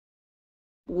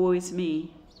woe is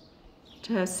me,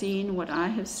 to have seen what I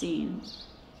have seen,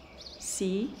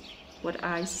 see what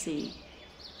I see.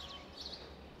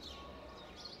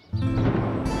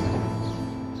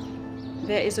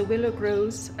 There is a willow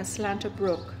grows aslant a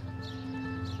brook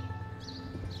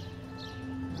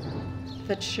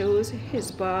that shows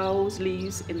his boughs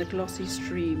leaves in the glossy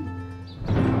stream.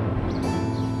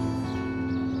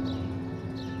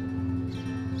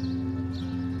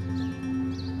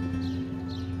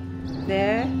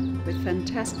 There, with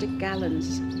fantastic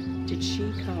gallants, did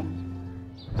she come,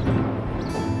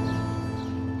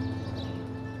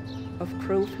 of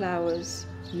crowflowers,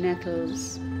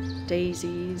 nettles,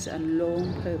 daisies, and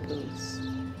long purples.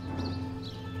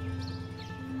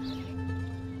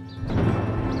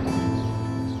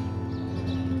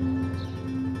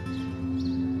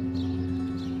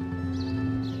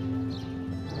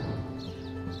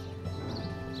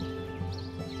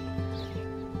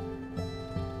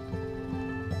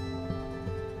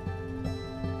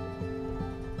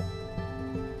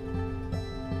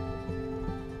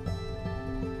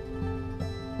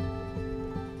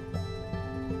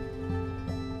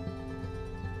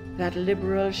 That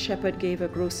liberal shepherd gave a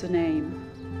grosser name,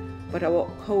 but our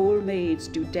cold maids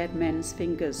do dead men's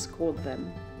fingers call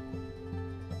them.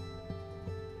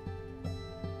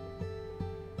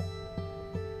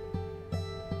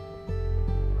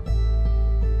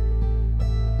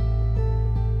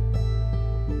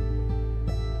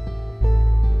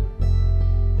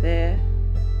 There,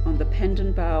 on the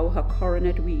pendant bough her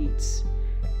coronet weeds,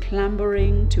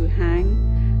 clambering to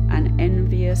hang an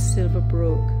envious silver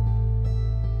brook,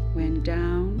 when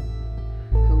down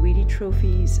her weedy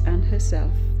trophies and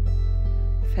herself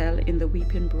fell in the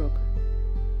weeping brook.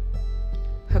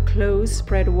 Her clothes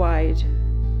spread wide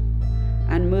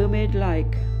and mermaid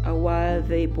like a while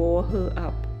they bore her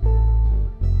up.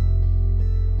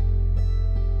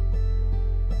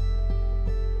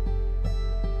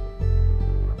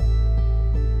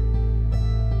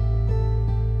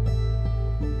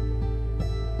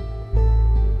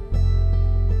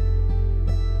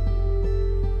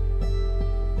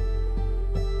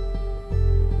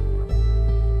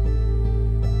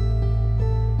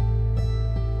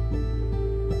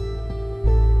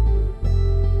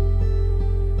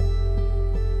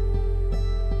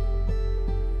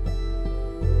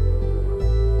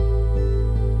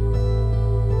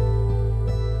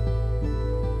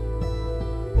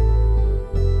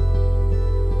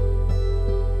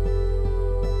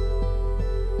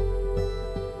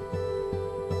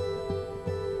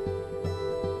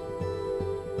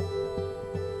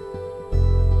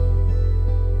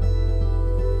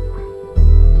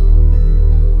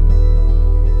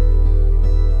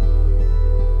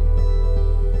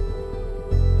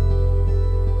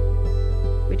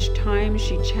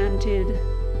 She chanted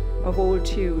of old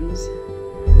tunes,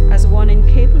 as one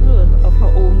incapable of her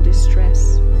own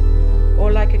distress,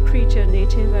 or like a creature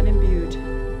native and imbued.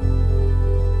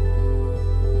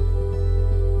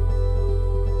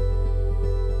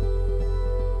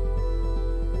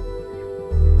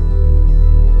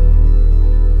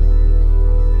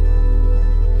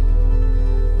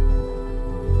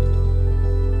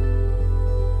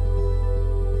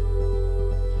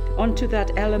 Unto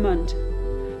that element,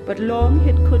 but long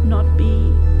it could not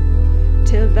be,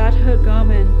 till that her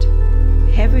garment,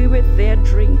 heavy with their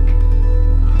drink,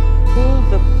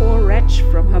 pulled the poor wretch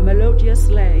from her melodious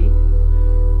lay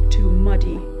to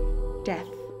muddy death.